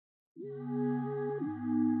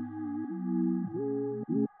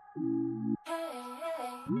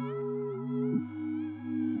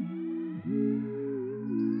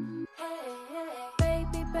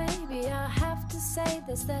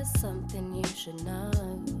'cause there's something you should know.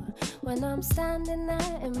 When I'm standing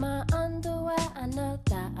there in my underwear, I know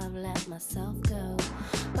that I've let myself go,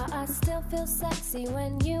 but I still feel sexy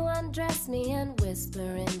when you undress me and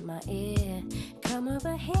whisper in my ear, come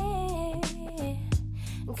over here,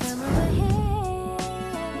 come over here.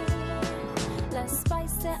 Let's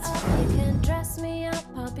spice it up, you can dress me up,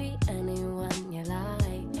 I'll be anyone you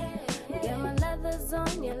like. Yeah, my leather's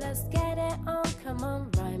on, yeah, let's get it on. Come on,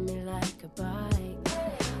 ride me like a bike.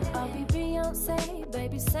 I'll be Beyonce,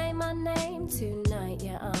 baby, say my name tonight,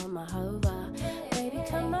 yeah, I'm a hover. Baby,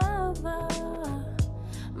 come over,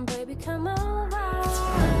 baby, come over.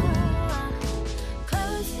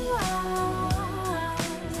 Close your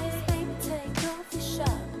eyes, baby, take off your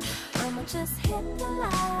shirt. I'ma just hit the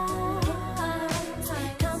lights.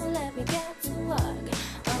 Come and let me get to work.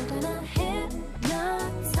 I'm gonna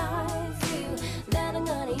hypnotize you, then I'm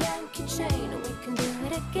gonna yank your chain and we can do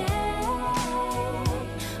it again,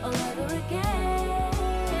 all over again.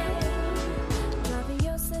 Driving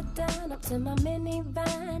your sedan up to my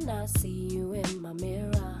minivan, I see you in my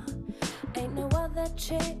mirror. Ain't no other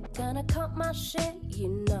chick gonna cut my shit, you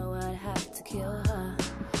know I'd have to kill her.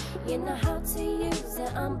 You know how to use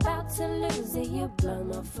it, I'm about to lose it, you blow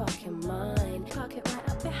my fucking mind. Park it right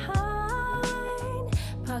up behind,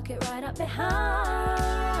 park it right up behind.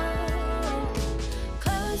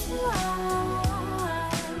 Close your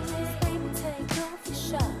eyes, baby, take off your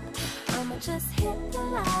shirt. I'ma just hit the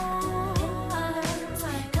lights.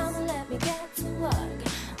 Come and let me get to work.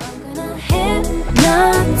 I'm gonna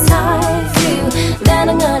hypnotize you, then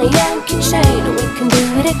I'm gonna yank your chain and we can do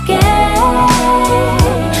it again,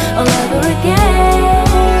 all over again.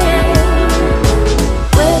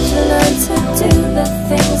 Where'd you learn to do the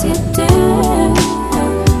things you do?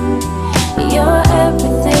 You're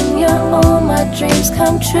everything, you're all my dreams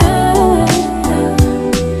come true.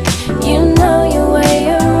 You know your way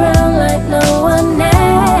around like no one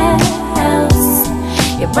else.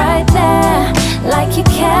 You're right there, like you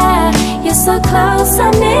care. You're so close,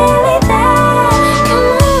 I'm nearly there. Come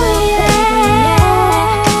on,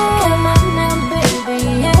 yeah. Come on now, baby,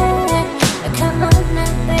 yeah. Come on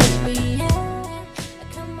now, baby, yeah.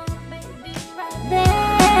 Come on, baby, right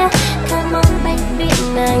there. Come on, baby,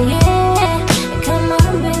 now, yeah. Come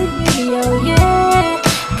on, baby, oh yeah.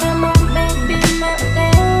 Come on, baby, right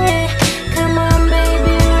there. Come on,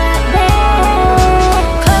 baby, right there.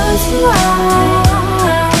 Close your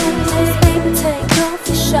eyes, baby, take off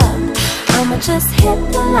your shirt. I'ma just hit